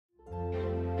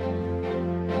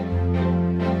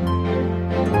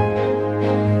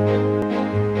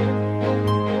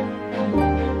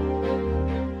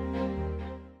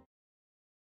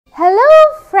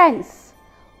Hello friends,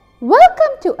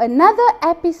 welcome to another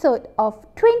episode of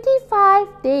 25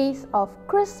 Days of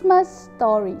Christmas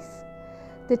Stories.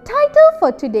 The title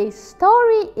for today's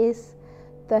story is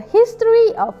The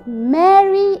History of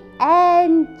Mary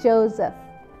and Joseph.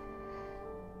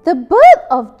 The birth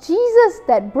of Jesus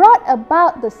that brought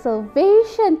about the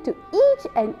salvation to each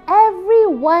and every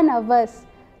one of us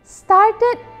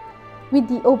started with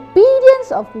the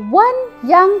obedience of one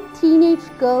young teenage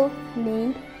girl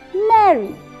named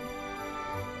Mary.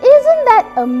 Isn't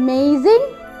that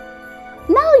amazing?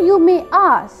 Now you may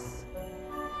ask,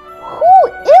 who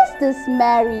is this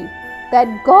Mary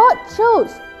that God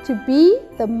chose to be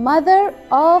the mother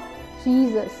of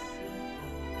Jesus?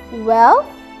 Well,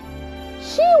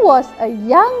 she was a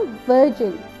young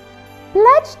virgin,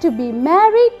 pledged to be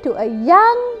married to a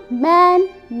young man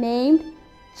named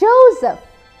Joseph.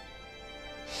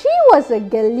 She was a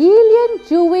Galilean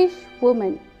Jewish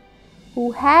woman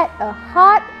who had a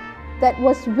heart that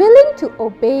was willing to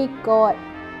obey God.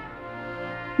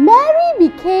 Mary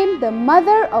became the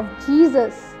mother of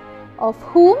Jesus, of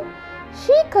whom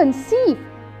she conceived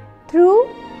through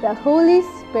the Holy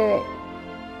Spirit.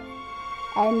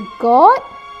 And God,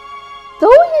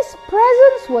 though His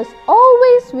presence was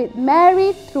always with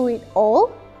Mary through it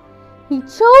all, He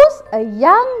chose a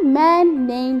young man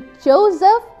named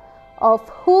Joseph, of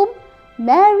whom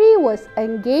Mary was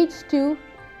engaged to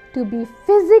be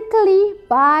physically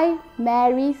by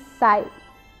Mary's side.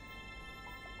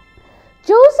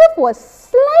 Joseph was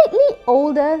slightly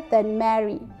older than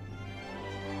Mary,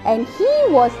 and he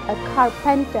was a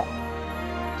carpenter.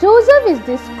 Joseph is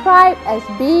described as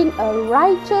being a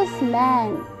righteous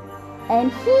man,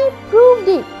 and he proved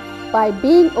it by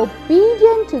being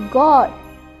obedient to God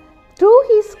through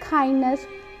his kindness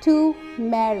to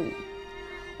Mary,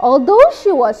 although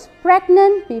she was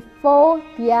pregnant before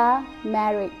their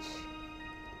marriage.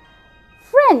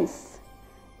 Friends,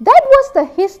 that was the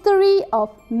history of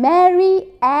Mary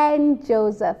and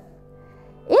Joseph.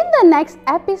 In the next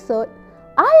episode,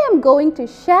 I am going to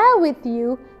share with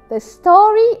you the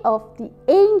story of the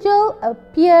angel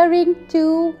appearing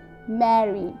to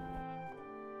Mary.